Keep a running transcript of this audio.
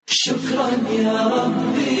شكرا يا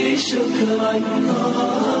ربي شكرا.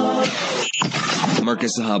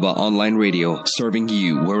 Marcus Sahaba Online Radio, serving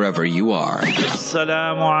you wherever you are.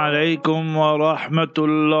 Assalamu alaikum wa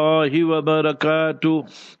rahmatullahi wa barakatuh.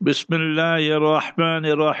 Bismillahir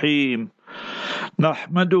Rahmanir Rahim.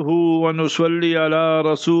 نحمده ونصلي على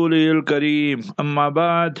رسوله الكريم أما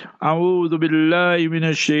بعد أعوذ بالله من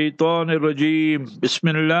الشيطان الرجيم بسم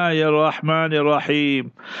الله الرحمن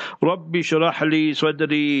الرحيم رب اشرح لي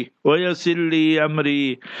صدري ويسر لي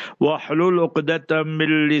أمري واحلل عقدة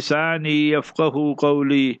من لساني يفقه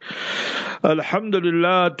قولي.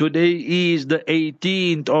 Alhamdulillah, today is the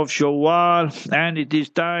 18th of Shawwal and it is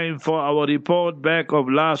time for our report back of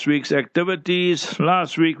last week's activities.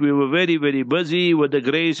 Last week we were very busy with the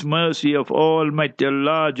grace mercy of Almighty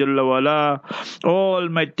Allah Jalla wala.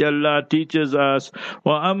 Almighty Allah teaches us,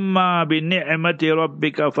 وَأَمَّا بِنِعْمَةِ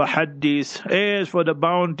رَبِّكَ فَحَدِّثْ. As for the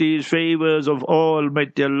bounties, favors of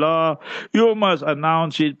Almighty Allah, you must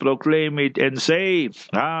announce it, proclaim it and say,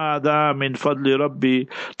 هَذَا مِنْ فَضْلِ رَبِّي.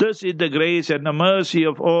 This is the grace and the mercy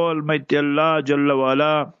of Almighty Allah Jalla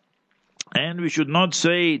wala. And we should not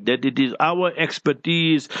say that it is our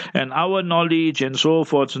expertise and our knowledge and so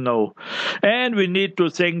forth, no. And we need to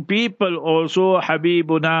thank people also.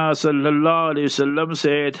 Habibuna sallallahu alayhi wasallam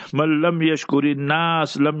said, Man lam yashkurin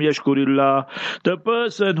nas, lam yashkurillah. The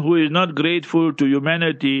person who is not grateful to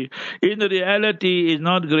humanity, in reality is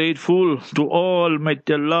not grateful to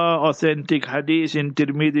Almighty Allah. Authentic hadith in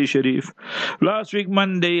Tirmidhi Sharif. Last week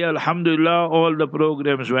Monday, alhamdulillah, all the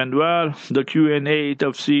programs went well. The Q&A,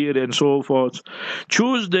 tafsir and so forth.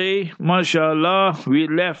 Tuesday, mashallah, we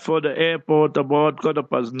left for the airport about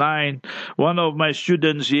 9:15. One of my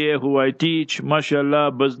students here who I teach,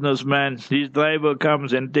 mashallah, businessman, his driver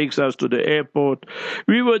comes and takes us to the airport.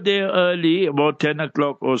 We were there early, about 10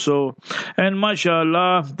 o'clock or so. And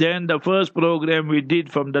mashallah, then the first program we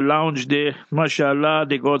did from the lounge there, mashallah,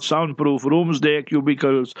 they got soundproof rooms there,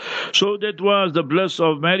 cubicles. So that was the bliss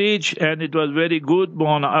of marriage and it was very good.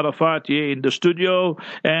 Bon Arafat here in the studio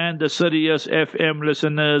and the Sirius FM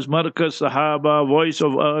listeners, Marcus Sahaba, Voice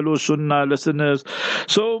of Ahlul Sunnah listeners.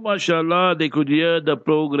 So, mashallah, they could hear the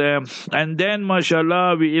program. And then,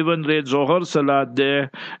 mashallah, we even read Zohar Salat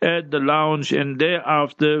there at the lounge. And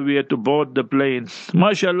thereafter, we had to board the plane.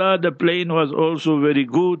 Mashallah, the plane was also very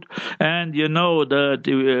good. And you know that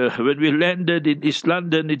when we landed in East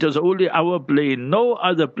London, it was only our plane, no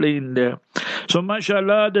other plane there. So,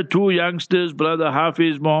 mashallah, the two youngsters, brother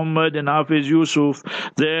Hafiz Muhammad and Hafiz Yusuf,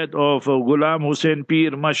 that of Ghulam Hoosen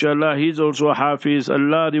Peer, mashallah, he's also Hafiz.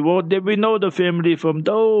 Allah reward them. We know the family from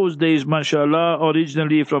those days, mashallah,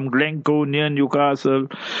 originally from Glencoe near Newcastle.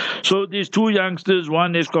 So these two youngsters,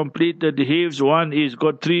 one is completed the Hifz, one is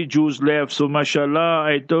got 3 Jews left. So mashallah,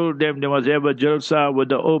 I told them they must have a jalsa with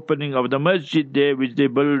the opening of the masjid there, which they're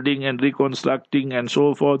building and reconstructing and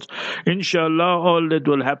so forth. Inshallah, all that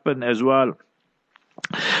will happen as well.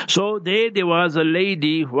 So there was a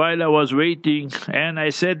lady while I was waiting and I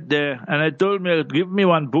sat there and I told her, give me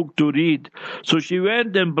one book to read. So she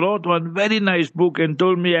went and brought one very nice book and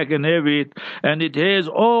told me I can have it. And it has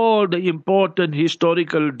all the important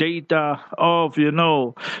historical data of,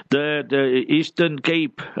 the Eastern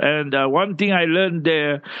Cape. And one thing I learned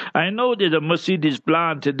there, I know that the masjid is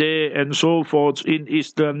planted there and so forth in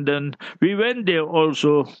East London. We went there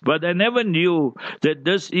also, but I never knew that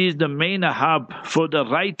this is the main hub for the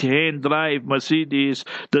right-hand drive Mercedes,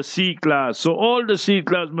 the C-Class. So all the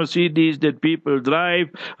C-Class Mercedes that people drive,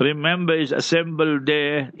 remember, is assembled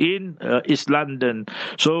there in East London.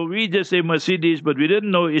 So we just say Mercedes, but we didn't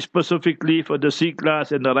know it's specifically for the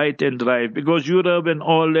C-Class and the right-hand drive, because Europe and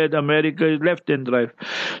all that, America is left-hand drive.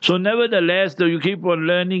 So nevertheless, you keep on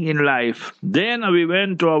learning in life. Then we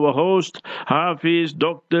went to our host, Hafiz,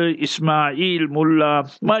 Dr. Ismail Mullah.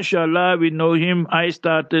 MashaAllah, we know him. I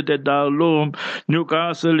started at Darul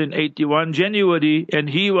Newcastle in 81 January, and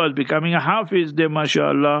he was becoming a Hafiz there,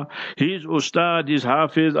 mashallah. His Ustad is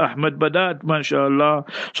Hafiz Ahmad Badat, mashallah.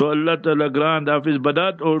 So Allah Ta'ala grant Hafiz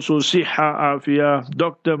Badat also Siha Afia.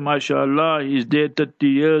 Doctor, mashallah, he's there 30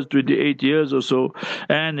 years, 28 years or so,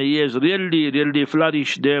 and he has really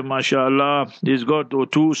flourished there, mashallah. He's got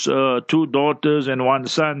two daughters and one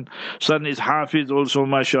son. Son is Hafiz also,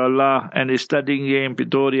 mashallah, and is studying here in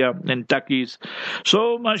Pretoria and Takis.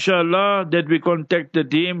 So, mashallah, that we continue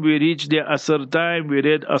contacted him. We reached the Asr time. We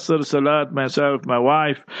read Asr Salat, myself, my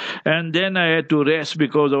wife. And then I had to rest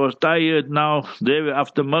because I was tired now.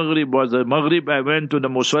 After Maghrib was the Maghrib. I went to the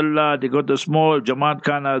Musalla. They got a small Jamaat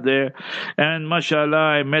Khana there. And mashallah,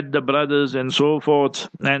 I met the brothers and so forth.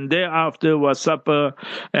 And thereafter was supper.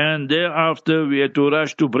 And thereafter we had to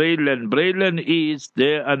rush to Brayland. Brayland is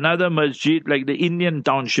there another masjid like the Indian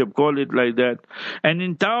township, call it like that. And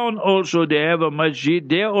in town also they have a masjid.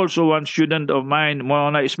 There also one student of mine,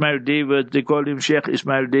 Maulana Ismail David, they call him Sheikh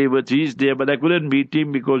Ismail David. He's there, but I couldn't meet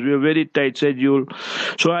him because we were very tight schedule.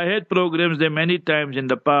 So I had programs there many times in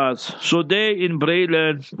the past. So there in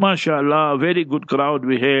Brayland, mashallah, very good crowd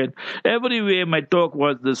we had. Everywhere my talk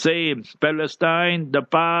was the same. Palestine, the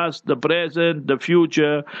past, the present, the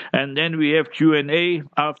future, and then we have Q&A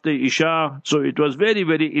after Isha. So it was very,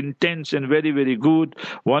 very intense and very, very good.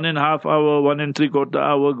 1.5 hour, 1 3/4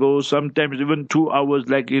 hour goes, sometimes even 2 hours,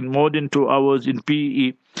 like in more than 2 hours in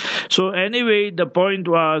PE. So anyway, the point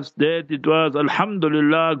was that it was,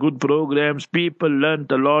 alhamdulillah, good programs. People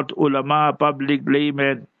learnt a lot, ulama, public,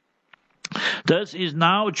 laymen. Thus is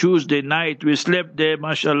now Tuesday night. We slept there,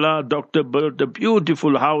 mashallah. Doctor built a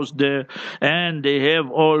beautiful house there, and they have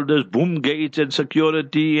all those boom gates and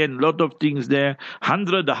security and lot of things there.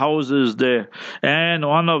 100 houses there, and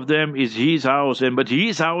one of them is his house. But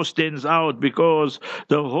his house stands out because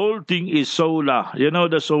the whole thing is solar. You know,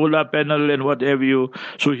 the solar panel and what have you.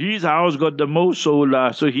 So his house got the most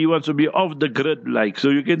solar. So he wants to be off the grid, like. So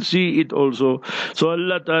you can see it also. So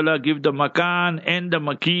Allah Ta'ala give the makan and the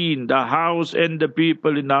makin, the house and the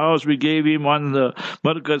people in the house. We gave him one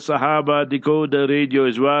Markaz Sahaba decoder radio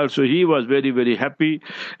as well. So he was very, very happy.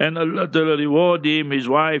 And Allah Ta'ala reward him, his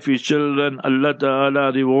wife, his children. Allah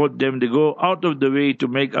Ta'ala reward them. They go out of the way to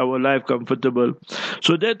make our life comfortable.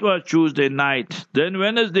 So that was Tuesday night. Then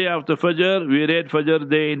Wednesday after Fajr, we read Fajr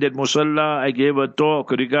day in that Musalla. I gave a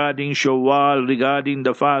talk regarding Shawwal, regarding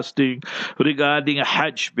the fasting, regarding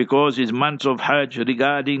Hajj, because it's months of Hajj,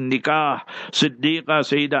 regarding Nikah. Siddiqa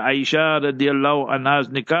Sayyida Aisha radiallahu anha's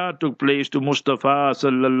nikah took place to Mustafa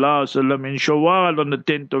sallallahu alaihi wasallam in Shawwal, on the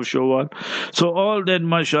 10th of Shawwal. So all that,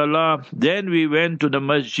 mashallah. Then we went to the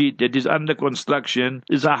masjid that is under construction.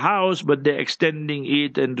 It's a house, but they're extending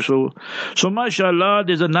it, and so mashallah,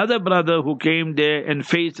 there's another brother who came there, and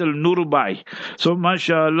Faisal Nurbai. So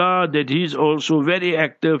mashallah, that he's also very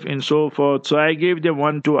active and so forth. So I gave them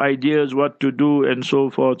 1-2 ideas what to do and so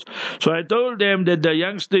forth. So I told them that the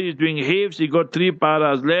youngster is doing hifz. He got 3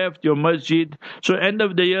 paras left, your masjid. So end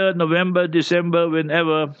of the year, November, December,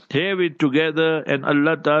 whenever, have it together, and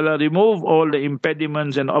Allah Ta'ala remove all the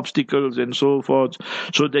impediments and obstacles and so forth.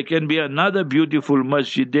 So there can be another beautiful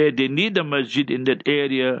masjid there. They need a masjid in that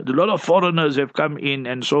area. A lot of foreigners have come in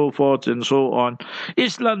and so forth and so on.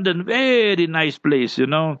 East London, very nice place, you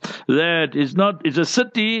know. That is not, it's a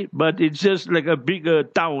city, but it's just like a bigger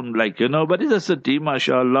town, like, you know, but it's a city,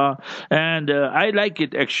 mashallah. And I like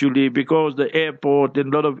it actually because the airport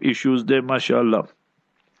and a lot of issues there, mashallah.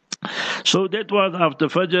 So that was after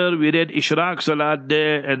Fajr. We read Ishraq Salat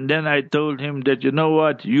there, and then I told him that, you know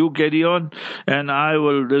what, you carry on, and I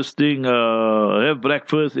will have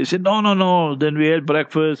breakfast. He said, no. Then we had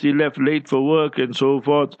breakfast. He left late for work and so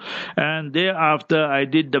forth. And thereafter, I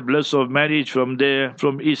did the bliss of marriage from there,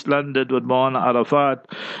 from East London with Maulana Arafat.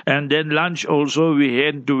 And then lunch also, we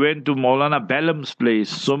went to Maulana Bellam's place.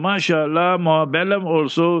 So mashallah, Maulana Bellam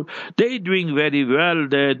also, they doing very well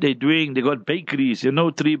there. They got bakeries, you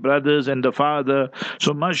know, 3 brothers and the father.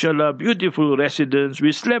 So mashallah, beautiful residents.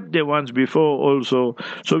 We slept there once before also.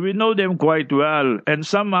 So we know them quite well. And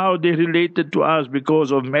somehow they related to us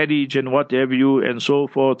because of marriage and what have you and so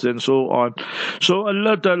forth and so on. So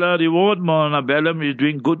Allah Ta'ala reward Maulana Bellam is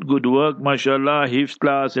doing good work, mashallah, Hifz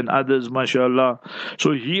class and others, mashallah.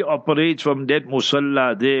 So he operates from that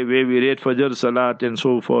Musalla there where we read Fajr Salat and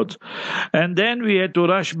so forth. And then we had to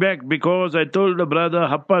rush back because I told the brother,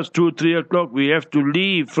 2:30, 3 o'clock, we have to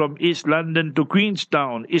leave from East London to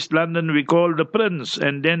Queenstown. East London we call the Prince,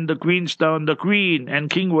 and then the Queenstown the Queen, and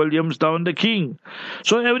King Williamstown the King.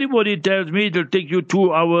 So everybody tells me it'll take you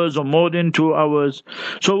 2 hours or more than 2 hours.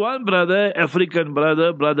 So one brother, African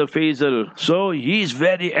brother Faisal, so he's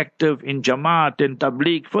very active in Jamaat and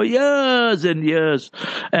Tabligh for years and years.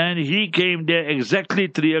 And he came there exactly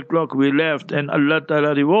 3 o'clock we left, and Allah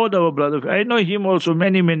Ta'ala reward our brother. I know him also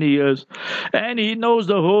many years, and he knows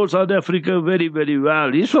the whole South Africa very, very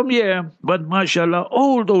well. He's from here, but mashallah,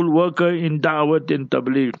 old worker in Dawat and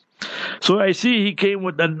Tabligh. So I see he came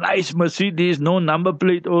with a nice Mercedes, no number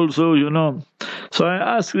plate also, you know. So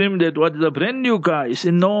I asked him that, what is a brand new car? He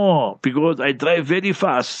said, no, because I drive very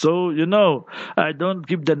fast. So, I don't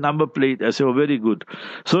keep the number plate. I said, oh, very good.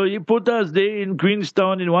 So he put us there in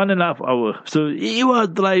Queenstown in 1.5 hours. So he was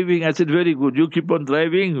driving. I said, very good. You keep on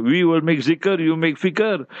driving. We will make zikr, you make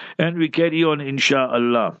fikr, and we carry on,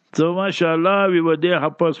 inshallah. So, mashallah, we were there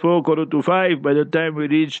 4:30, 4:45 by the time we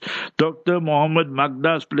reached Dr. Muhammad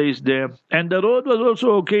Magda's place there. And the road was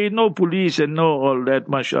also okay, no police and no all that,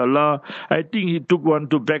 mashallah. I think he took one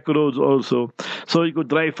to back roads also, so he could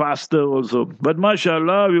drive faster also. But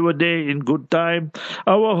mashallah, we were there in good time.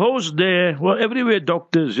 Our host there were everywhere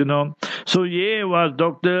doctors, So here was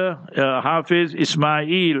Dr. Hafiz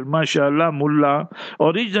Ismail, mashallah, mullah,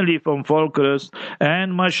 originally from Falkirst,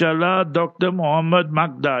 and mashallah, Dr. Muhammad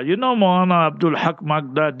Magda. Maulana Abdul Haq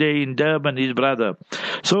Magda there in Durban, his brother.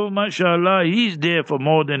 So mashallah, he's there for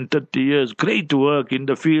more than 30 years. Great work in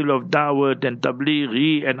the field of Dawat and Tabligh.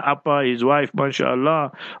 He and Appa, his wife,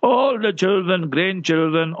 mashallah, all the children,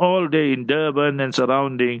 grandchildren, all there in Durban and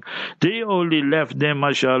surrounding. They only left them,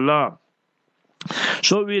 mashallah.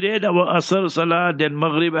 So we read our Asr Salah, then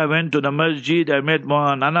Maghrib I went to the masjid, I met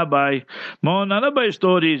Maulana Nanabai. Maulana Nanabai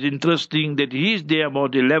story is interesting that he's there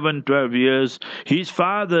about 11, 12 years. His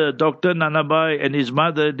father, Dr. Nanabai, and his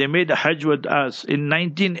mother, they made a Hajj with us in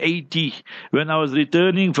 1980 when I was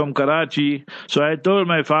returning from Karachi. So I told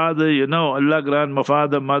my father, Allah grant my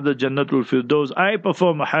father, mother, Jannatul Firdaus. I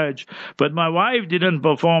perform a Hajj, but my wife didn't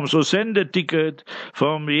perform. So send a ticket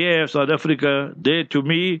from here, South Africa, there to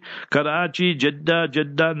me, Karachi, Jeddah,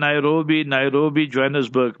 Nairobi,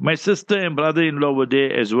 Johannesburg. My sister and brother-in-law were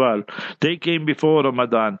there as well. They came before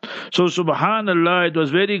Ramadan. So subhanallah, it was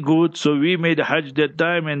very good. So we made a Hajj that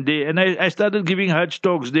time, and I started giving Hajj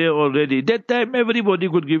talks there already. That time everybody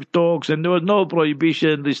could give talks and there was no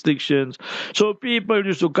prohibition, restrictions. So people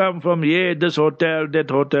used to come from here, this hotel, that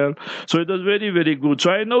hotel. So it was very, very good.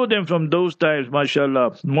 So I know them from those times,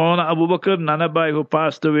 mashallah. Maulana Abu Bakr Nanabai, who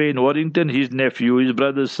passed away in Warrington, his nephew, his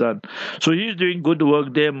brother's son. So he's doing good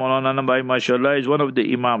work there. Maulana Nanabai, mashallah, is one of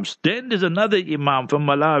the imams. Then there's another imam from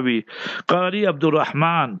Malawi, Qari Abdul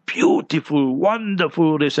Rahman. Beautiful,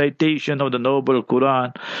 wonderful recitation of the Noble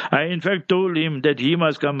Quran. I in fact told him that he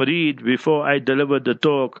must come read before I delivered the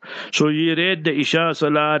talk. So he read the Isha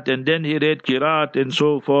Salat and then he read Qiraat and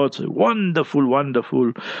so forth. Wonderful,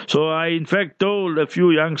 wonderful. So I in fact told a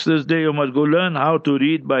few youngsters there, you must go learn how to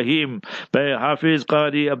read by him, by Hafiz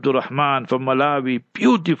Qari Abdul Rahman from Malawi.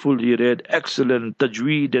 Beautiful he read, excellent,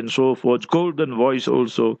 tajweed and so forth, golden voice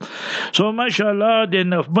also. So mashallah,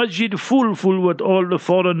 then a masjid full with all the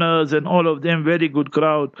foreigners and all of them, very good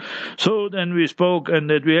crowd. So then we spoke and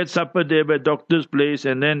that we had supper there by doctor's place,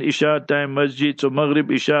 and then Isha time masjid. So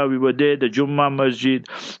Maghrib Isha we were there, the Jummah masjid,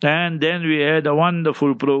 and then we had a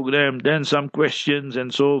wonderful program, then some questions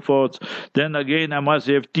and so forth. Then again I must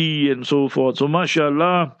have tea and so forth. So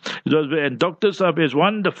mashallah, it was, and Dr. Sahab is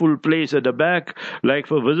wonderful place at the back, like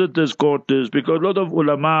for visitors quarters, because a lot of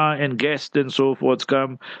ulama and guests and so forth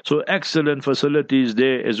come. So excellent facilities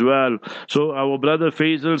there as well. So our brother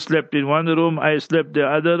Faisal slept in one room, I slept the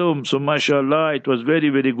other room. So mashallah, it was very,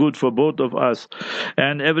 very good for both of us.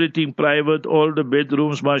 And everything private, all the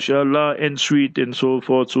bedrooms, mashallah, en suite and so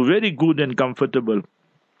forth. So very good and comfortable.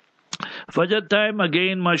 Fajr time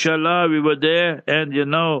again, mashallah, we were there, and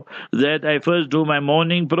that I first do my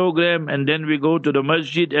morning program and then we go to the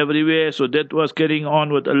masjid everywhere. So that was carrying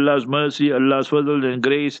on with Allah's mercy, Allah's fadl and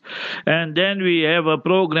grace. And then we have a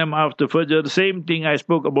program after Fajr, same thing, I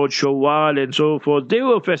spoke about Shawwal and so forth. They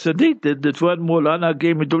were fascinated. That one Maulana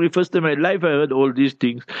came and told me, first time in my life I heard all these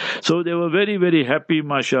things. So they were very, very happy,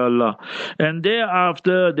 mashallah. And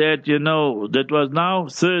thereafter that, that was now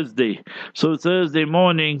Thursday. So Thursday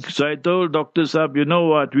morning, so I told Dr. Saab, you know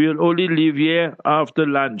what, we'll only leave here after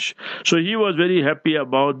lunch. So he was very happy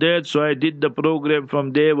about that. So I did the program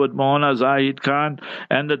from there with Maulana Zahid Khan,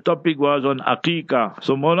 and the topic was on Aqiqah.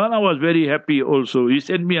 So Maulana was very happy also. He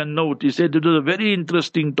sent me a note. He said it was a very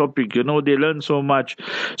interesting topic. They learn so much.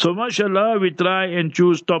 So mashallah, we try and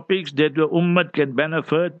choose topics that the ummah can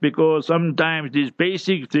benefit, because sometimes these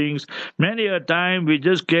basic things, many a time we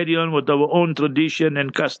just carry on with our own tradition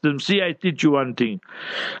and customs. See, I teach you one thing.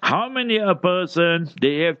 How many a person,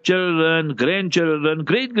 they have children, grandchildren,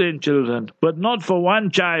 great-grandchildren, but not for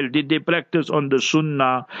one child did they practice on the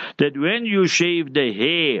sunnah that when you shave the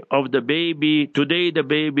hair of the baby, today the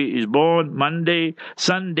baby is born, Monday,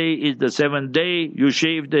 Sunday is the 7th day, you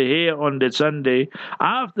shave the hair on that Sunday.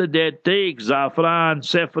 After that, take saffron,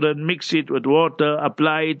 mix it with water,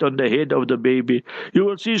 apply it on the head of the baby. You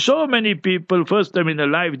will see so many people, first time in their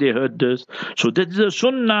life they heard this. So that is a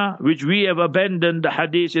sunnah which we have abandoned, the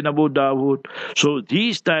hadith in Abu Dawood. So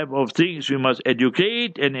these type of things we must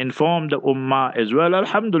educate and inform the Ummah as well.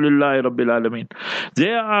 Alhamdulillah Rabbil Alameen.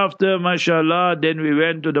 Thereafter, mashallah, then we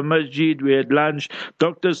went to the masjid, we had lunch.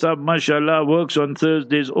 Dr. Sahab, mashallah, works on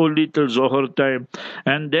Thursdays only till Zohar time.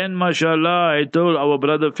 And then, mashallah, I told our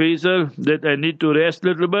brother Faisal that I need to rest a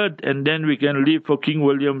little bit and then we can leave for King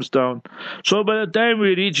Williamstown. So by the time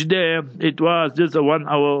we reached there, it was just a 1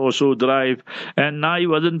 hour or so drive. And now he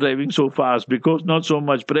wasn't driving so fast because not so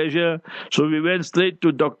much pressure. So we went straight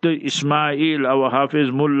to Dr. Ismail, our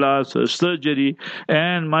Hafiz Mullah's surgery.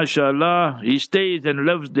 And mashallah, he stays and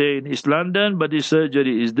lives there in East London, but his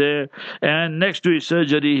surgery is there. And next to his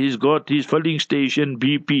surgery, he's got his filling station,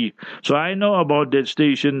 BP. So I know about that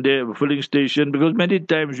station there, filling station, because many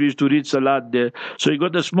times we used to read Salat there. So he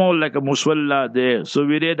got a small, like a muswalla there. So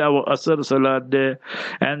we read our Asr Salat there.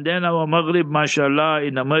 And then our Maghrib, mashallah,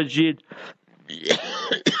 in a masjid.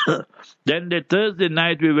 Then the Thursday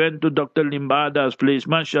night we went to Dr. Limbada's place.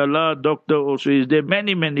 Mashallah, doctor also is there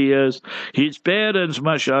many, many years. His parents,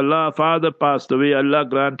 mashallah, father passed away. Allah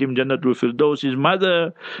grant him Jannatul Firdaus. His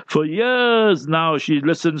mother, for years now, she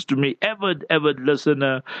listens to me, avid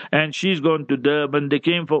listener. And she's gone to Durban. They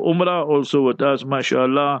came for Umrah also with us,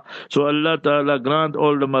 mashallah. So Allah Ta'ala grant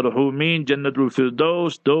all the marhumeen Jannatul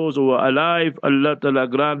Firdaus. Those who are alive, Allah Ta'ala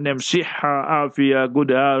grant them siha, afiyah,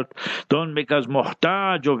 good health. Don't make us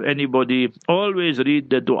muhtaj of anybody. Always read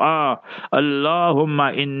the dua.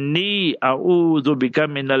 Allahumma inni a'udhu bika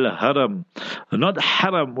min al-haram. Not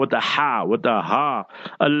haram, with a ha, with a ha.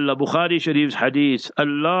 Allah Bukhari Sharif's hadith.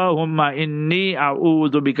 Allahumma inni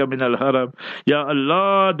a'udhu bika min al-haram. Ya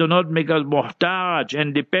Allah, do not make us muhtaj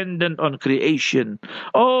and dependent on creation.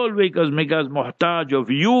 Always make us muhtaj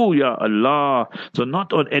of you, Ya Allah. So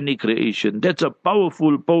not on any creation. That's a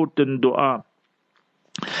powerful, potent dua.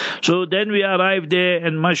 So then we arrived there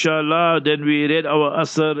and mashallah, then we read our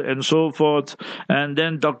asr and so forth. And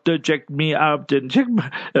then doctor checked me up and checked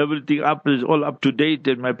everything up, is all up to date,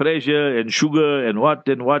 and my pressure and sugar and what,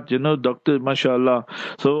 doctor, mashallah.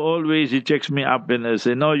 So always he checks me up and I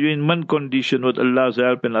say, no, you're in one condition with Allah's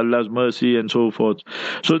help and Allah's mercy and so forth.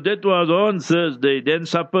 So that was on Thursday. Then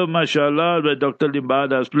supper, mashallah, at Dr.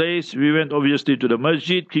 Limbada's place. We went obviously to the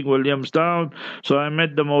masjid, King Williamstown. So I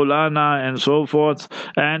met the Maulana and so forth.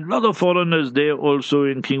 And a lot of foreigners there also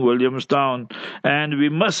in King Williamstown. And we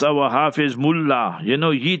miss our Hafiz Mullah.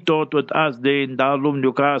 He taught with us there in Darul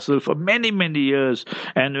Newcastle for many, many years.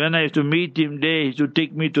 And when I used to meet him there, he used to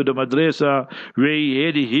take me to the madrasa where he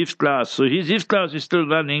had his Hifz class. So his Hifz class is still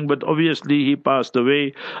running, but obviously he passed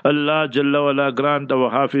away. Allah Jalla wala grant our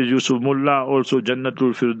Hafiz Yusuf Mullah also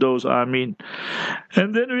Jannatul Firdaus. Ameen.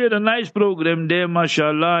 And then we had a nice program there,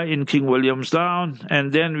 mashallah, in King Williamstown.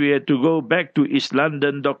 And then we had to go back to East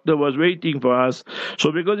London. Doctor was waiting for us.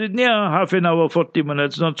 So because it's near half an hour, 40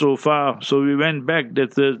 minutes, not so far. So we went back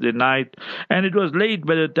that Thursday night. And it was late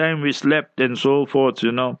by the time we slept and so forth,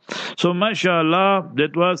 So mashallah,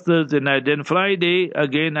 that was Thursday night. Then Friday,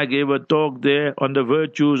 again I gave a talk there on the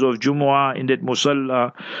virtues of Jumu'ah in that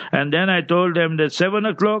Musalla. And then I told them that 7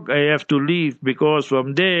 o'clock I have to leave because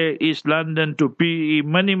from there, East London to PE,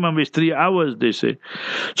 minimum is 3 hours, they say.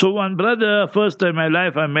 So one brother, first time in my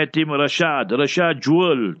life I met him, Rashad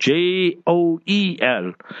Jewel,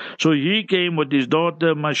 Joel. So he came with his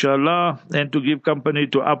daughter, mashallah, and to give company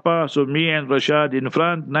to Appa. So me and Rashad in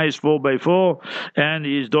front, nice 4x4, and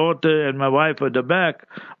his daughter and my wife at the back.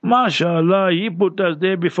 Mashallah, he put us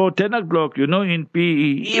there before 10 o'clock, in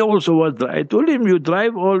PE. He also was there. I told him, you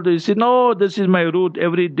drive all this. He said, no, this is my route.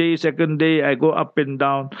 Every day, second day, I go up and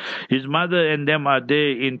down. His mother and them are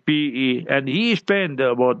there in PE. And he spent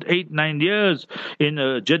about 8-9 years in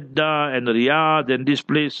Jeddah and Riyadh and these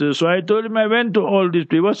places. So I told him I went to all these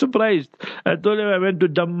places. He was surprised. I told him I went to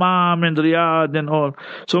Dammam and Riyadh and all.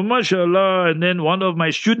 So mashallah, and then one of my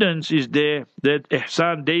students is there, that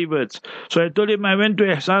Ihsan Davids. So I told him I went to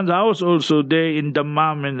Ihsan's house also there in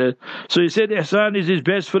Dammam. So he said Ihsan is his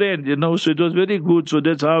best friend, so it was very good. So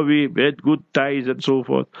that's how we had good ties and so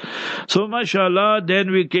forth. So mashallah,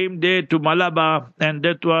 then we came there to Malabar, and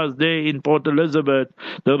that was there in Port Elizabeth.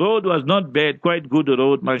 The road was not bad, quite good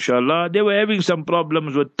road, mashallah. They were having some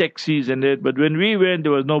problems with taxis and that, but when we went,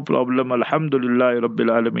 there was no problem. Alhamdulillah Rabbil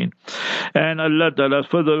Alameen. And Allah Ta'ala's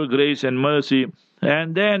further grace and mercy.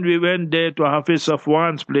 And then we went there to Hafiz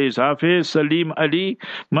Safwan's place. Hafiz Salim Ali,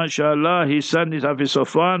 mashallah, his son is Hafiz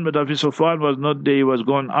Safwan, but Hafiz Safwan was not there. He was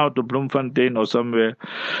gone out to Bloemfontein or somewhere.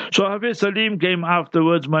 So Hafiz Salim came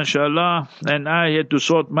afterwards, mashallah, and I had to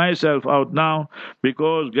sort myself out now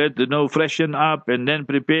because get freshen up and then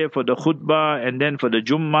prepare for the khutbah and then for the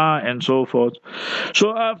Jummah and so forth.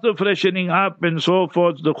 So after freshening up and so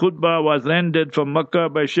forth, the khutbah was rendered from Makkah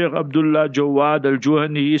by Sheikh Abdullah Jawad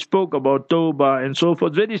al-Juhani. He spoke about Tawbah and so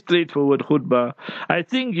forth, very straightforward khutbah. I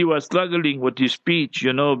think he was struggling with his speech,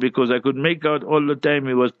 because I could make out all the time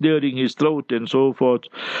he was clearing his throat and so forth.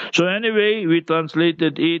 So anyway, we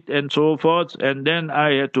translated it and so forth, and then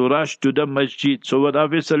I had to rush to the masjid. So with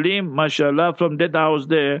Hafiz Salim, mashallah, from that house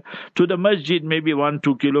there to the masjid, maybe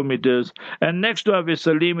 1-2 kilometers. And next to Hafiz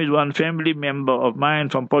Salim is one family member of mine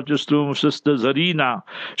from Potchefstroom, Sister Zarina.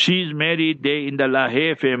 She's married there in the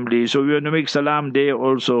Lahir family. So we want to make salam there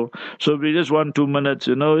also. So we just 1-2 minutes,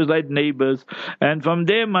 it's like neighbors. And from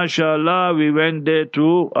there, mashallah, we went there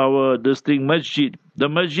to our masjid. The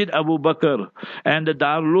Masjid Abu Bakr and the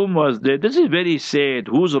Darul was there. This is very sad.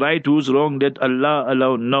 Who's right, who's wrong, that Allah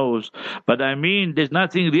alone knows. But I mean, there's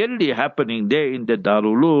nothing really happening there in the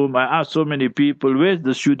Darul. I asked so many people, where's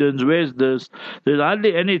the students, where's this? There's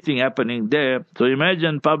hardly anything happening there. So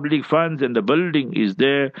imagine public funds and the building is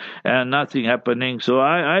there and nothing happening. So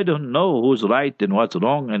I don't know who's right and what's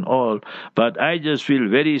wrong and all. But I just feel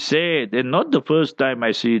very sad. And not the first time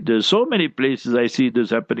I see this. So many places I see this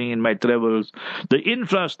happening in my travels. The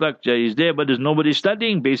infrastructure is there, but there's nobody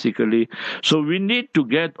studying basically. So we need to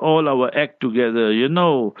get all our act together.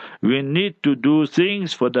 We need to do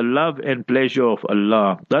things for the love and pleasure of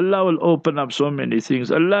Allah. Allah will open up so many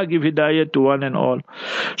things. Allah give hidayah to one and all.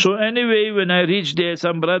 So anyway, when I reached there,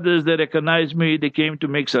 some brothers, they recognized me. They came to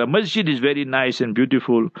make salah. Masjid is very nice and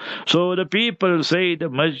beautiful. So the people say the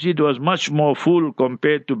masjid was much more full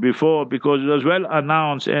compared to before because it was well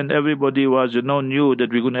announced and everybody was, knew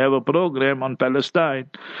that we're going to have a program on Palestine.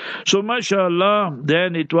 So mashallah,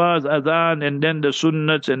 then it was adhan and then the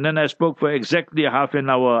sunnats and then I spoke for exactly half an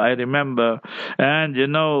hour, I remember. And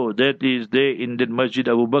that is there in the Masjid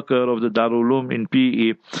Abu Bakr of the Darul Uloom in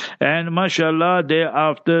PE. And mashallah,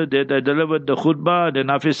 thereafter that I delivered the khutbah, then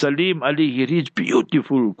Hafiz Salim Ali, he reads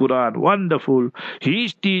beautiful Quran, wonderful.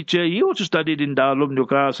 His teacher, he also studied in Darul Uloom,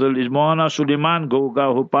 Newcastle, is Maulana Suleiman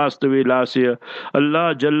Goga, who passed away last year.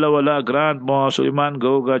 Allah Jalla Wala grant Maulana Suleiman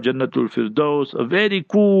Goga Jannatul Firdaus, a very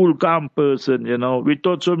cool, calm person, We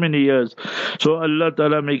taught so many years. So Allah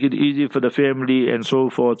Ta'ala make it easy for the family and so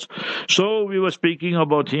forth. So we were speaking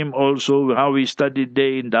about him also, how he studied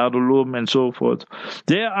there in Darul Uloom and so forth.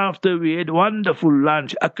 Thereafter we had wonderful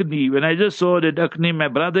lunch, Akni. When I just saw that Akni, my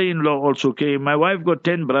brother-in-law also came. My wife got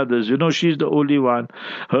 10 brothers. She's the only one.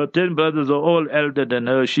 Her 10 brothers are all elder than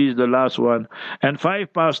her. She's the last one. And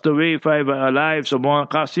 5 passed away, 5 are alive. So Muhammad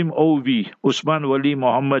Qasim Ovi, Usman Wali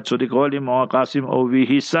Muhammad, so they call him Muhammad Qasim Ovi,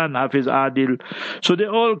 his son Hafiz Adil. So they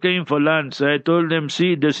all came for lunch. So I told them,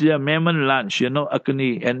 see, this is a Memon lunch,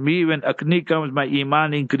 Akni. And me, when Akni comes, my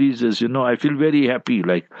iman increases, I feel very happy.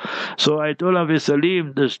 So I told Hafiz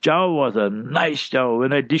Salim, this chow was a nice chow.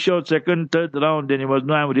 When I dish out second, third round, then he was,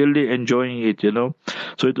 no, I'm really enjoying it,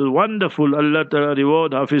 So it was wonderful. Allah Ta'ala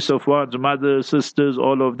reward Hafiz Safwan's mother, sisters,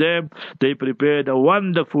 all of them. They prepared a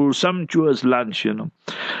wonderful, sumptuous lunch,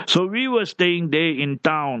 So we were staying there in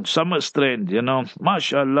town, Summer Strand,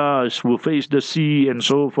 mashallah, we face the sea and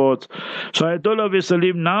so forth. So I told Hafiz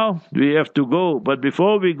Salim, now we have to go. But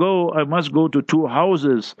before we go, I must go to 2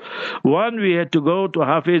 houses. One, we had to go to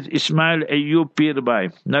Hafiz Ismail Ayyub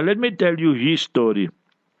Pirbhai. Now let me tell you his story.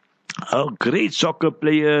 A great soccer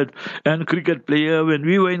player and cricket player. When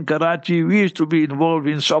we were in Karachi, we used to be involved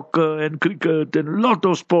in soccer and cricket and a lot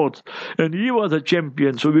of sports. And he was a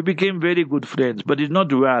champion, so we became very good friends. But he's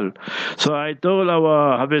not well. So I told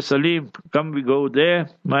our Hafiz Salim, come we go there.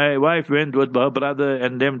 My wife went with her brother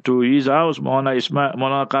and them to his house, Maulana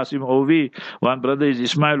Qasim Ovi. One brother is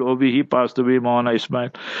Ismail Ovi, he passed away, Maulana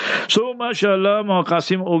Ismail. So mashallah, Maulana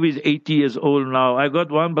Qasim Ovi is 80 years old now. I got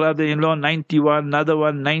one brother-in-law, 91, another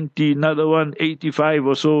one 90, another one 85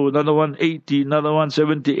 or so, another one 80, another one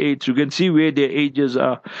 78. So you can see where their ages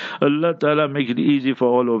are. Allah Ta'ala make it easy for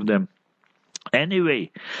all of them.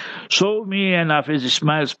 Anyway, so me and Hafiz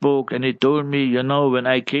Ismail spoke and he told me, when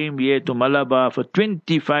I came here to Malabar for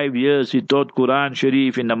 25 years, he taught Quran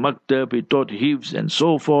Sharif in the Maktab, he taught Hifz and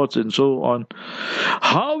so forth and so on.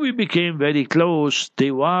 How we became very close,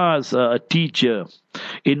 there was a teacher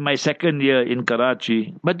in my second year in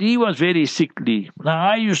Karachi. But he was very sickly.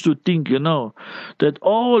 Now I used to think, that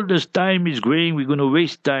all this time is going, we're going to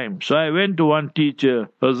waste time. So I went to one teacher,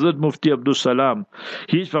 Hazrat Mufti Abdul Salam.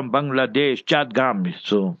 He's from Bangladesh, Chatgam.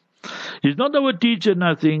 So he's not our teacher,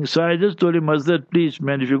 nothing. So I just told him, Hazrat, please,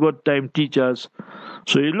 man, if you got time, teach us.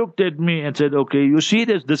 So he looked at me and said, okay, you see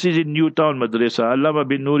this? This is in Newtown Madrasa, Allama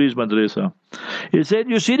bin Nouri's Madrasa. He said,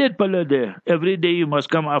 you see that Palla there? Every day you must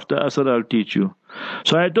come after Asr, I'll teach you.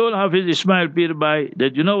 So I told Hafiz Ismail Pir Bhai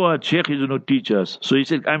that, you know what, Sheikh is going to teach us. So he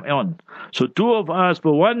said, I'm on. So two of us,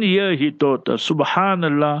 for 1 year, he taught us.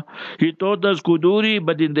 Subhanallah. He taught us Kuduri,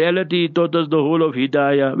 but in reality, he taught us the whole of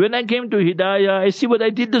Hidayah. When I came to Hidayah, I see what I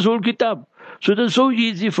did this whole kitab. So it was so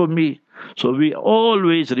easy for me. So we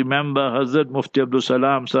always remember Hazrat Mufti Abdul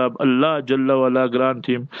Salam Sahab, Allah Jalla wala grant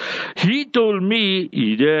him. He told me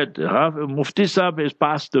that Mufti Sahab has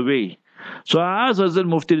passed away. So I asked Hazrat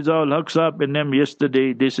Mufti Rizal Haq Sahab and them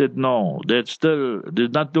yesterday. They said no, there's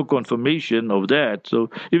not no confirmation of that.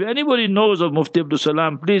 So if anybody knows of Mufti Abdul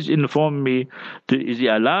Salam, please inform me. Is he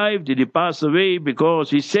alive? Did he pass away?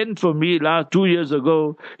 Because he sent for me 2 years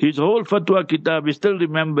ago his whole fatwa kitab. He still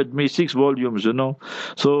remembered me, 6 volumes.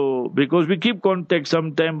 So because we keep contact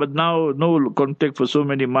sometime, but now no contact for so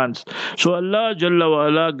many months. So Allah Jalla wa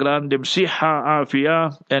ala grant them siha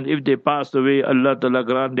afiyah, and if they passed away, Allah Ta'ala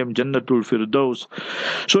grant them Jannatul Firdaus.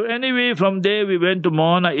 So anyway, from there we went to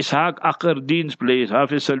Maulana Ishaq Akardeen's place,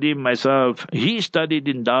 Hafiz Salim, myself. He studied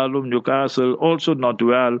in Darul Newcastle, also not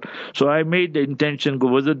well. So I made the intention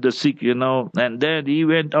to visit the sick, and then he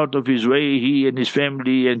went out of his way, he and his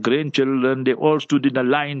family and grandchildren, they all stood in a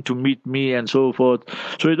line to meet me and so forth.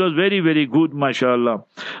 So it was very, very good, mashallah.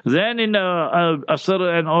 Then in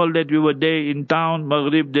Asr and all that, we were there in town,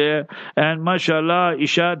 Maghrib there, and mashallah,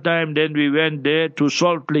 Isha time, then we went there to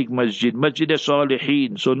Salt Lake Masjid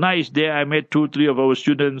al-Salihin. So nice there. I met 2-3 of our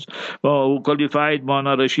students who qualified.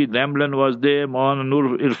 Maulana Rashid Ramlan was there. Maulana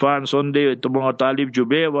Nur Irfan Sunday. Maulana Talib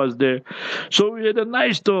Jubair was there. So we had a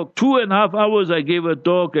nice talk. 2.5 hours I gave a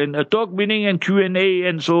talk, and a talk meaning and Q&A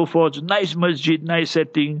and so forth. Nice masjid, nice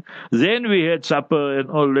setting. Then we had supper and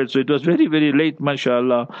all that. So it was very, very late,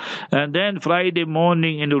 mashallah. And then Friday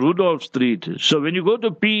morning in Rudolph Street. So when you go to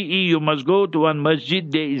PE, you must go to one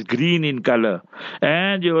masjid. There is green in color.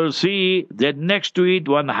 And you will see that next to it,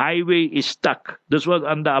 one highway is stuck. This was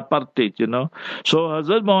under apartheid, So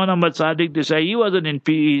Hazrat Muhammad Sadiq Desai, he wasn't in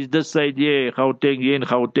PE, he's this side here, Gauteng,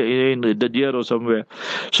 in the Deer or somewhere.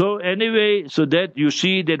 So anyway, so that you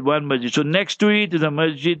see that one masjid. So next to it is a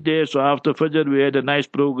masjid there. So after Fajr, we had a nice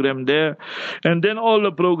program there. And then all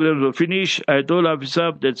the programs were finished. I told Hafiz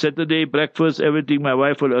Sahab that Saturday breakfast, everything my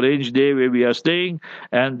wife will arrange there where we are staying.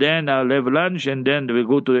 And then I'll have lunch, and then we'll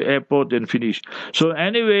go to the airport and finish. So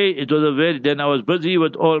anyway, it was then I was busy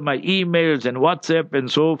with all my emails and WhatsApp and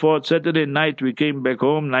so forth. Saturday night we came back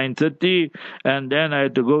home 9:30, and then I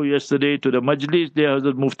had to go yesterday to the Majlis. There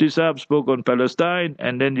Hazrat Mufti Sahab spoke on Palestine,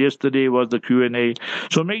 and then yesterday was the Q&A.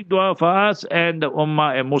 So make dua for us and the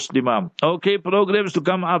Ummah and Muslimah. Okay, programs to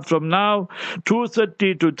come up from now.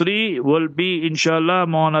 2:30 to 3 will be inshallah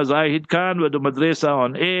Maulana Zahid Khan with the Madrasa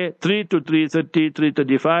on air. 3 to 3:30,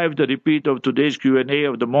 3:35 the repeat of today's Q&A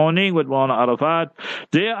of the morning with Maulana Arafat.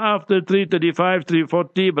 Thereafter 3:35,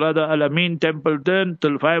 3:40, Brother Al-Amin Templeton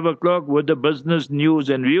till 5 o'clock with the business news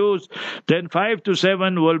and views. Then 5 to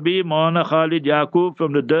 7 will be Maulana Khalid Yaqub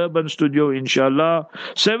from the Durban studio, inshallah.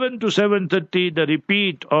 7 to 7:30, the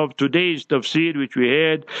repeat of today's tafsir which we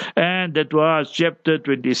had, and that was chapter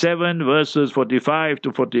 27, verses 45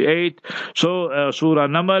 to 48. So Surah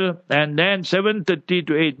Namal, and then 7:30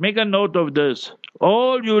 to 8. Make a note of this.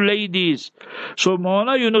 All you ladies. So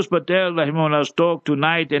Maulana Yunus Patel Rahimahullah's talk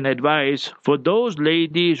tonight and advice for those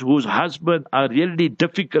ladies whose husbands are really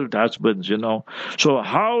difficult husbands, So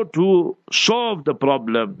how to solve the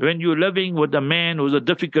problem when you're living with a man who's a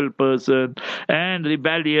difficult person and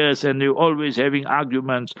rebellious and you're always having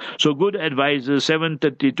arguments. So good advices,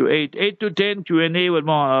 7:30 to 8. 8 to 10 Q&A with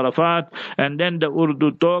Maulana Arafat, and then the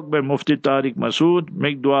Urdu talk by Mufti Tariq Masood.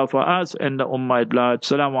 Make dua for us and the Ummah at large.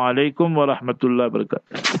 Assalamu alaikum wa rahmatullahi wa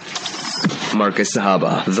barakatuh. Marcus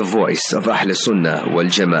Sahaba, the voice of Ahl Sunnah wal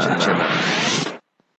Jama'ah.